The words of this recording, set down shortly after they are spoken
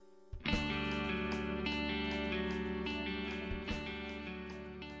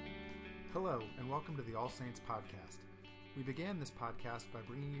Hello, and welcome to the All Saints Podcast. We began this podcast by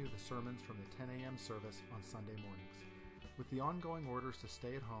bringing you the sermons from the 10 a.m. service on Sunday mornings. With the ongoing orders to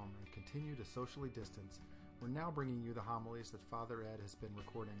stay at home and continue to socially distance, we're now bringing you the homilies that Father Ed has been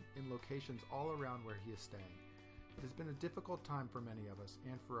recording in locations all around where he is staying. It has been a difficult time for many of us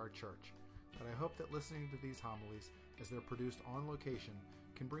and for our church, but I hope that listening to these homilies, as they're produced on location,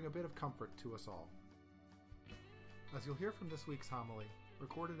 can bring a bit of comfort to us all. As you'll hear from this week's homily,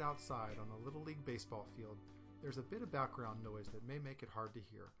 recorded outside on a Little League baseball field, there's a bit of background noise that may make it hard to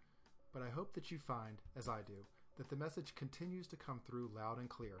hear, but I hope that you find, as I do, that the message continues to come through loud and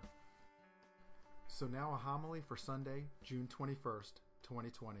clear. So now a homily for Sunday, June 21st,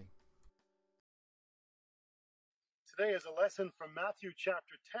 2020. Today is a lesson from Matthew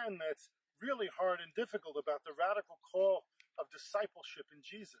chapter 10 that's really hard and difficult about the radical call of discipleship in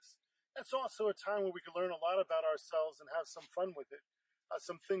Jesus. It's also a time where we can learn a lot about ourselves and have some fun with it.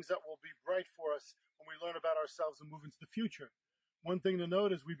 Some things that will be bright for us when we learn about ourselves and move into the future. One thing to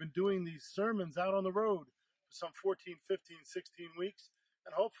note is we've been doing these sermons out on the road for some 14, 15, 16 weeks,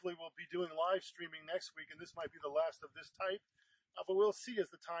 and hopefully we'll be doing live streaming next week, and this might be the last of this type, but we'll see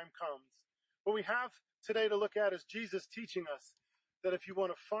as the time comes. What we have today to look at is Jesus teaching us that if you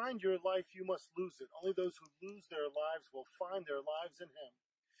want to find your life, you must lose it. Only those who lose their lives will find their lives in Him.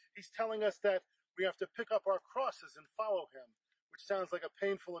 He's telling us that we have to pick up our crosses and follow Him, which sounds like a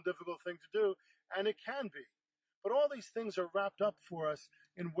painful and difficult thing to do, and it can be. But all these things are wrapped up for us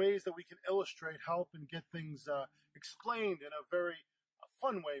in ways that we can illustrate, help, and get things explained in a very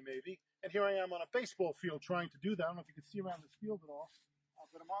fun way, maybe. And here I am on a baseball field trying to do that. I don't know if you can see around this field at all,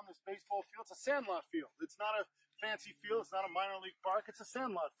 but I'm on this baseball field. It's a sandlot field. It's not a fancy field. It's not a minor league park. It's a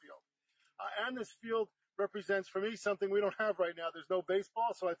sandlot field. And this field represents for me something we don't have right now. There's no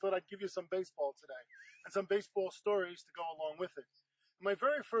baseball, so I thought I'd give you some baseball today and some baseball stories to go along with it. And my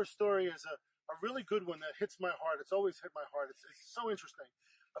very first story is a really good one that hits my heart. It's always hit my heart. It's so interesting.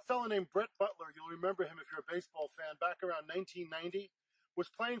 A fellow named Brett Butler, you'll remember him if you're a baseball fan, back around 1990, was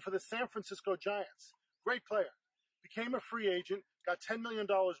playing for the San Francisco Giants. Great player. Became a free agent, got $10 million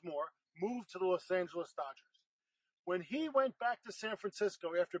more, moved to the Los Angeles Dodgers. When he went back to San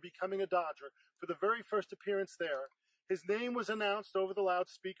Francisco after becoming a Dodger for the very first appearance there, his name was announced over the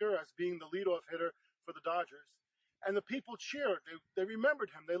loudspeaker as being the leadoff hitter for the Dodgers. And the people cheered. They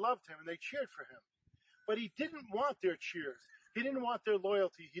remembered him. They loved him, and they cheered for him. But he didn't want their cheers. He didn't want their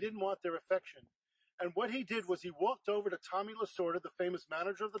loyalty. He didn't want their affection. And what he did was he walked over to Tommy Lasorda, the famous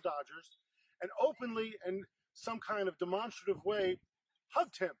manager of the Dodgers, and openly, in some kind of demonstrative way,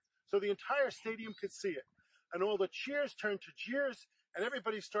 hugged him so the entire stadium could see it. And all the cheers turned to jeers, and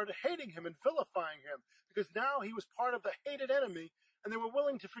everybody started hating him and vilifying him because now he was part of the hated enemy, and they were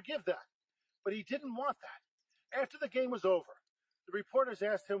willing to forgive that. But he didn't want that. After the game was over, the reporters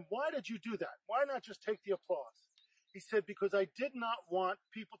asked him, "Why did you do that? Why not just take the applause?" He said, "Because I did not want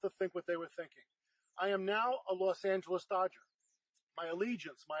people to think what they were thinking. I am now a Los Angeles Dodger. My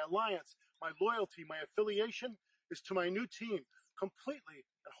allegiance, my alliance, my loyalty, my affiliation is to my new team completely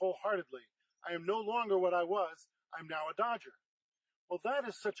and wholeheartedly. I am no longer what I was. I'm now a Dodger." Well, that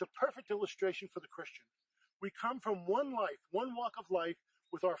is such a perfect illustration for the Christian. We come from one life, one walk of life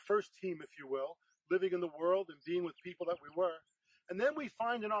with our first team, if you will, living in the world and being with people that we were. And then we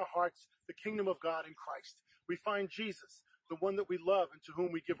find in our hearts the kingdom of God in Christ. We find Jesus, the one that we love and to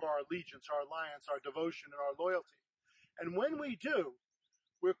whom we give our allegiance, our alliance, our devotion, and our loyalty. And when we do,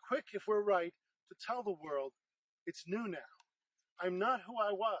 we're quick, if we're right, to tell the world, it's new now. I'm not who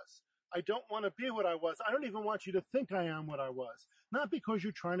I was. I don't want to be what I was. I don't even want you to think I am what I was. Not because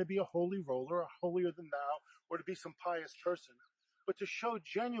you're trying to be a holy roller or holier than thou or to be some pious person, but to show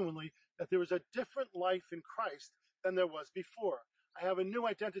genuinely that there is a different life in Christ than there was before. I have a new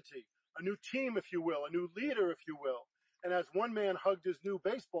identity, a new team, if you will, a new leader, if you will. And as one man hugged his new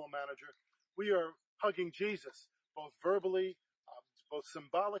baseball manager, we are hugging Jesus, both verbally, both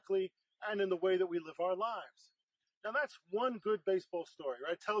symbolically, and in the way that we live our lives. Now that's one good baseball story,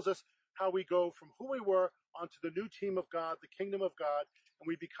 right? It tells us how we go from who we were onto the new team of God, the kingdom of God, and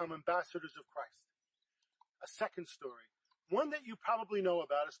we become ambassadors of Christ. A second story, one that you probably know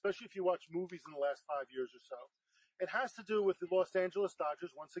about, especially if you watch movies in the last 5 years or so. It has to do with the Los Angeles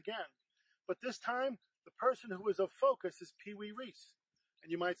Dodgers once again. But this time, the person who is of focus is Pee Wee Reese.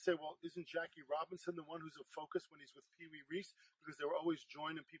 And you might say, well, isn't Jackie Robinson the one who's of focus when he's with Pee Wee Reese? Because they were always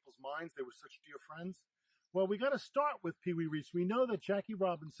joined in people's minds. They were such dear friends. Well, we got to start with Pee Wee Reese. We know that Jackie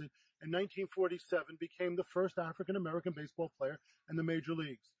Robinson in 1947 became the first African-American baseball player in the major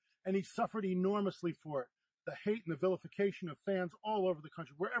leagues. And he suffered enormously for it. The hate and the vilification of fans all over the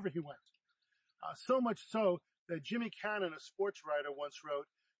country, wherever he went. So much so that Jimmy Cannon, a sports writer, once wrote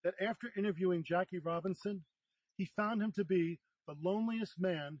that after interviewing Jackie Robinson, he found him to be the loneliest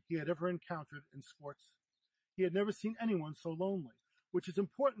man he had ever encountered in sports. He had never seen anyone so lonely, which is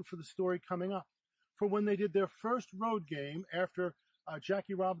important for the story coming up. For when they did their first road game after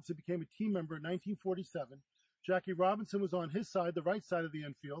Jackie Robinson became a team member in 1947, Jackie Robinson was on his side, the right side of the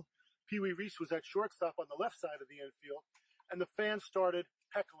infield. Pee Wee Reese was at shortstop on the left side of the infield, and the fans started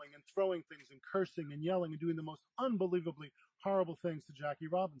heckling and throwing things and cursing and yelling and doing the most unbelievably horrible things to Jackie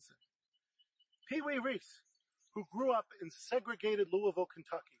Robinson. Pee Wee Reese, who grew up in segregated Louisville,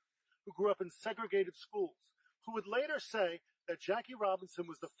 Kentucky, who grew up in segregated schools, who would later say that Jackie Robinson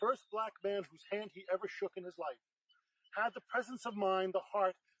was the first black man whose hand he ever shook in his life, had the presence of mind, the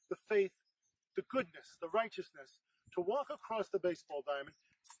heart, the faith, the goodness, the righteousness to walk across the baseball diamond,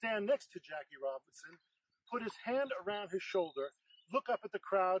 stand next to Jackie Robinson, put his hand around his shoulder, look up at the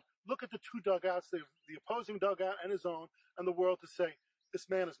crowd, look at the two dugouts, the opposing dugout and his own, and the world to say, this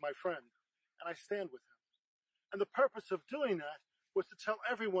man is my friend, and I stand with him. And the purpose of doing that was to tell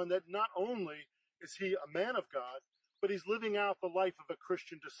everyone that not only is he a man of God, but he's living out the life of a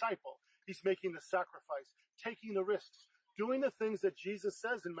Christian disciple. He's making the sacrifice, taking the risks, doing the things that Jesus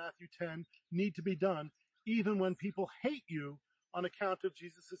says in Matthew 10 need to be done, even when people hate you on account of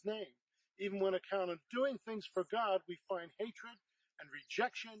Jesus' name. Even when on account of doing things for God, we find hatred and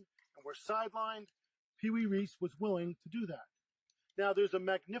rejection, and we're sidelined. Pee Wee Reese was willing to do that. Now, there's a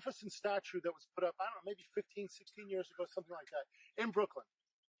magnificent statue that was put up, I don't know, maybe 15, 16 years ago, something like that, in Brooklyn.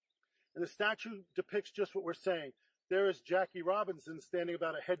 And the statue depicts just what we're saying. There is Jackie Robinson standing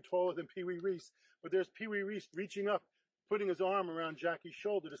about a head taller than Pee Wee Reese, but there's Pee Wee Reese reaching up, putting his arm around Jackie's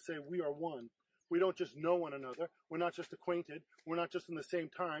shoulder to say, we are one. We don't just know one another. We're not just acquainted. We're not just in the same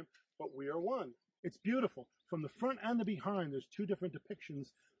time, but we are one. It's beautiful. From the front and the behind, there's two different depictions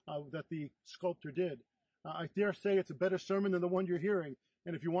that the sculptor did. I dare say it's a better sermon than the one you're hearing.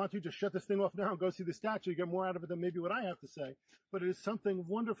 And if you want to, just shut this thing off now and go see the statue. You get more out of it than maybe what I have to say. But it is something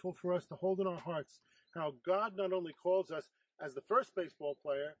wonderful for us to hold in our hearts, how God not only calls us as the first baseball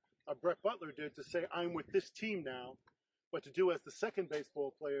player, Brett Butler did, to say, I'm with this team now, but to do as the second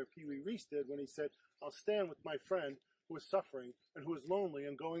baseball player, Pee Wee Reese, did when he said, I'll stand with my friend who is suffering and who is lonely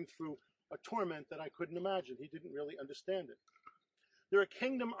and going through a torment that I couldn't imagine. He didn't really understand it. There are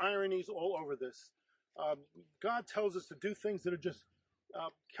kingdom ironies all over this. God tells us to do things that are just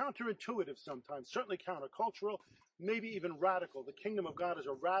counterintuitive sometimes, certainly countercultural, maybe even radical. The kingdom of God is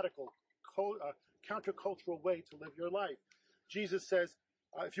a radical, countercultural way to live your life. Jesus says,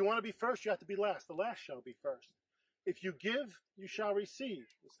 if you want to be first, you have to be last. The last shall be first. If you give, you shall receive.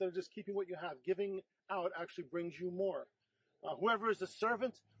 Instead of just keeping what you have, giving out actually brings you more. Whoever is a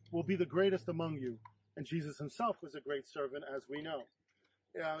servant will be the greatest among you. And Jesus himself was a great servant, as we know.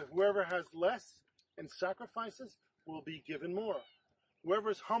 Whoever has less and sacrifices will be given more.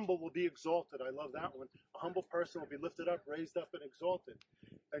 Whoever is humble will be exalted. I love that one. A humble person will be lifted up, raised up, and exalted.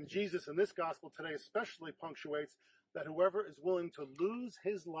 And Jesus in this gospel today especially punctuates that whoever is willing to lose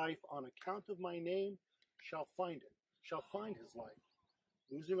his life on account of my name shall find it, shall find his life.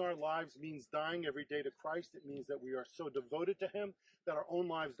 Losing our lives means dying every day to Christ. It means that we are so devoted to him that our own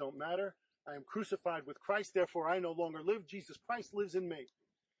lives don't matter. I am crucified with Christ, therefore I no longer live. Jesus Christ lives in me.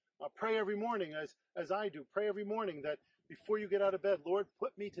 Pray every morning, as I do. Pray every morning that before you get out of bed, Lord,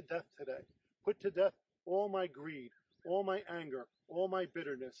 put me to death today. Put to death all my greed, all my anger, all my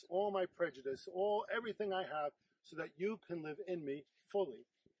bitterness, all my prejudice, everything I have, so that you can live in me fully.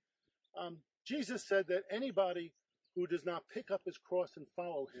 Jesus said that anybody who does not pick up his cross and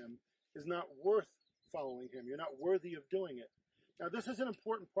follow him is not worth following him. You're not worthy of doing it. Now, this is an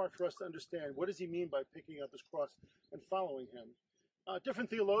important part for us to understand. What does he mean by picking up his cross and following him? Different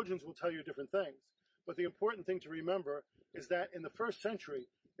theologians will tell you different things. But the important thing to remember is that in the first century,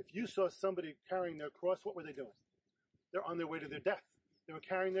 if you saw somebody carrying their cross, what were they doing? They're on their way to their death. They were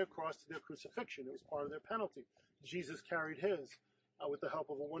carrying their cross to their crucifixion. It was part of their penalty. Jesus carried his with the help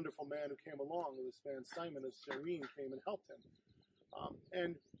of a wonderful man who came along. This man, Simon of Cyrene, came and helped him.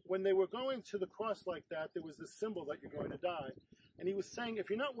 And when they were going to the cross like that, there was this symbol that you're going to die. And he was saying, if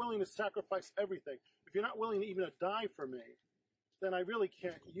you're not willing to sacrifice everything, if you're not willing even to die for me, then I really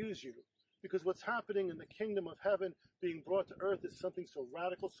can't use you. Because what's happening in the kingdom of heaven being brought to earth is something so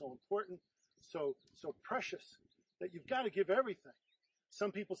radical, so important, so precious, that you've got to give everything.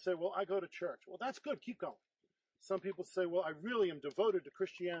 Some people say, well, I go to church. Well, that's good. Keep going. Some people say, well, I really am devoted to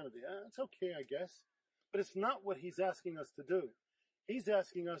Christianity. It's okay, I guess. But it's not what he's asking us to do. He's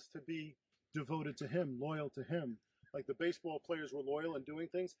asking us to be devoted to him, loyal to him. Like the baseball players were loyal in doing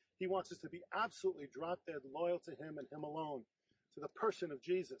things, he wants us to be absolutely drop-dead loyal to him and him alone, to the person of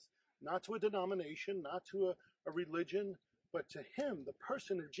Jesus. Not to a denomination, not to a religion, but to him, the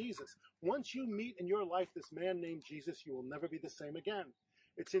person of Jesus. Once you meet in your life this man named Jesus, you will never be the same again.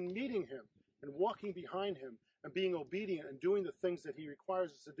 It's in meeting him and walking behind him and being obedient and doing the things that he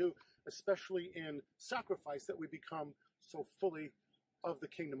requires us to do, especially in sacrifice, that we become so fully of the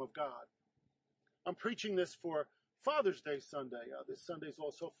kingdom of God. I'm preaching this for Father's Day Sunday. This Sunday is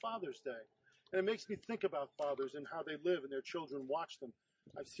also Father's Day. And it makes me think about fathers and how they live and their children watch them.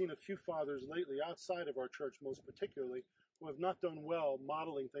 I've seen a few fathers lately, outside of our church most particularly, who have not done well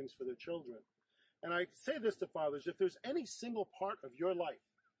modeling things for their children. And I say this to fathers: if there's any single part of your life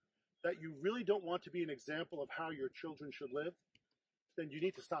that you really don't want to be an example of how your children should live, then you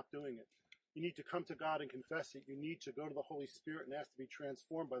need to stop doing it. You need to come to God and confess it. You need to go to the Holy Spirit and ask to be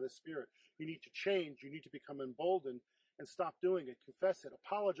transformed by the Spirit. You need to change. You need to become emboldened and stop doing it. Confess it.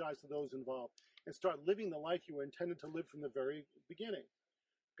 Apologize to those involved and start living the life you were intended to live from the very beginning.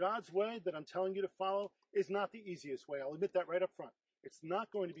 God's way that I'm telling you to follow is not the easiest way. I'll admit that right up front. It's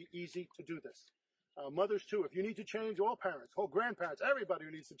not going to be easy to do this. Mothers too, if you need to change, all parents, all grandparents, everybody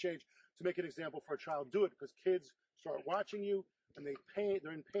who needs to change to make an example for a child, do it, because kids start watching you and they're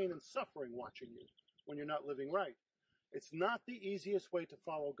in pain and suffering watching you when you're not living right. It's not the easiest way to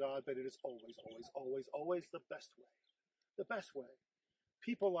follow God, but it is always, always, always, always the best way. The best way.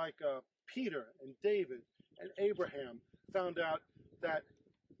 People like Peter and David and Abraham found out that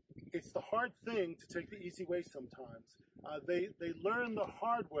it's the hard thing to take the easy way sometimes. They learn the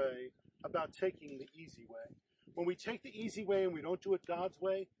hard way about taking the easy way. When we take the easy way and we don't do it God's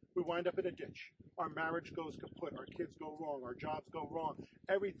way, we wind up in a ditch. Our marriage goes kaput. Our kids go wrong. Our jobs go wrong.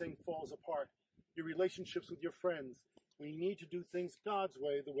 Everything falls apart. Your relationships with your friends. We need to do things God's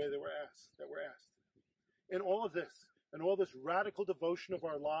way, the way that we're asked. In all of this, and all this radical devotion of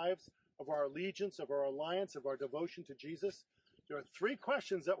our lives, of our allegiance, of our alliance, of our devotion to Jesus, there are 3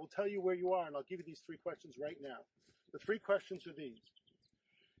 questions that will tell you where you are, and I'll give you these 3 questions right now. The 3 questions are these.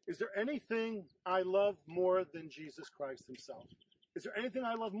 Is there anything I love more than Jesus Christ himself? Is there anything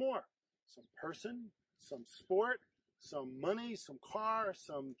I love more? Some person, some sport, some money, some car,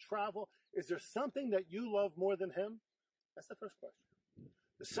 some travel? Is there something that you love more than him? That's the first question.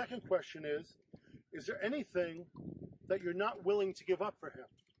 The second question is there anything that you're not willing to give up for him?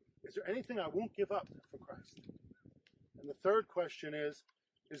 Is there anything I won't give up for Christ? And the third question is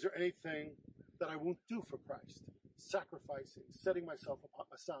there anything that I won't do for Christ? Sacrificing, setting myself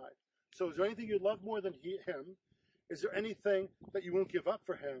aside. So is there anything you love more than him? Is there anything that you won't give up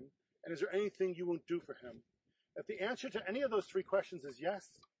for him? And is there anything you won't do for him? If the answer to any of those 3 questions is yes,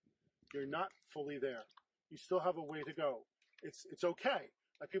 you're not fully there. You still have a way to go. It's okay.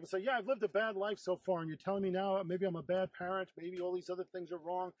 Like people say, yeah, I've lived a bad life so far, and you're telling me now maybe I'm a bad parent, maybe all these other things are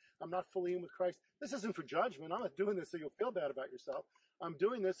wrong, I'm not fully in with Christ. This isn't for judgment. I'm not doing this so you'll feel bad about yourself. I'm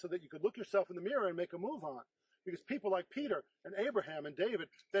doing this so that you could look yourself in the mirror and make a move on. Because people like Peter and Abraham and David,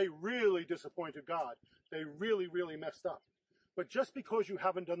 they really disappointed God. They really, really messed up. But just because you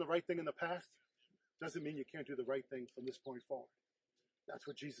haven't done the right thing in the past doesn't mean you can't do the right thing from this point forward. That's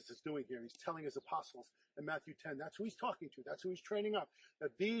what Jesus is doing here. He's telling his apostles in Matthew 10. That's who he's talking to. That's who he's training up.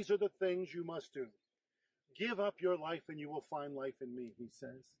 That these are the things you must do. Give up your life and you will find life in me, he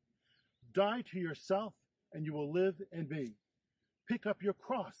says. Die to yourself and you will live in me. Pick up your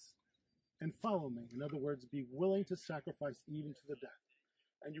cross and follow me. In other words, be willing to sacrifice even to the death.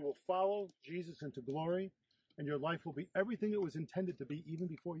 And you will follow Jesus into glory, and your life will be everything it was intended to be even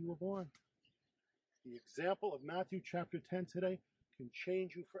before you were born. The example of Matthew chapter 10 today can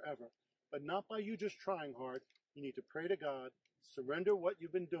change you forever, but not by you just trying hard. You need to pray to God, surrender what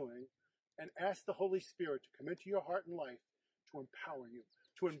you've been doing, and ask the Holy Spirit to come into your heart and life to empower you,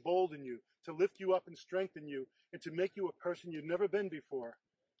 to embolden you, to lift you up and strengthen you, and to make you a person you've never been before.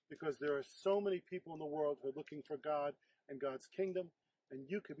 Because there are so many people in the world who are looking for God and God's kingdom, and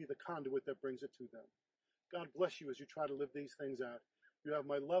you could be the conduit that brings it to them. God bless you as you try to live these things out. You have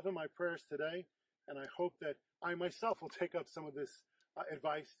my love and my prayers today, and I hope that I myself will take up some of this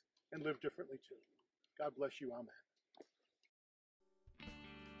advice and live differently too. God bless you. Amen.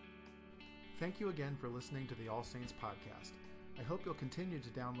 Thank you again for listening to the All Saints podcast. I hope you'll continue to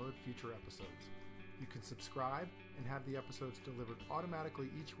download future episodes. You can subscribe and have the episodes delivered automatically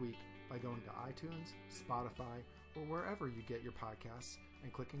each week by going to iTunes, Spotify, or wherever you get your podcasts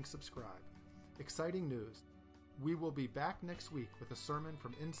and clicking subscribe. Exciting news. We will be back next week with a sermon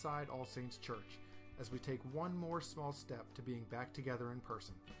from inside All Saints Church as we take one more small step to being back together in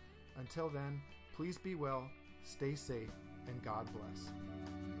person. Until then, please be well, stay safe, and God bless.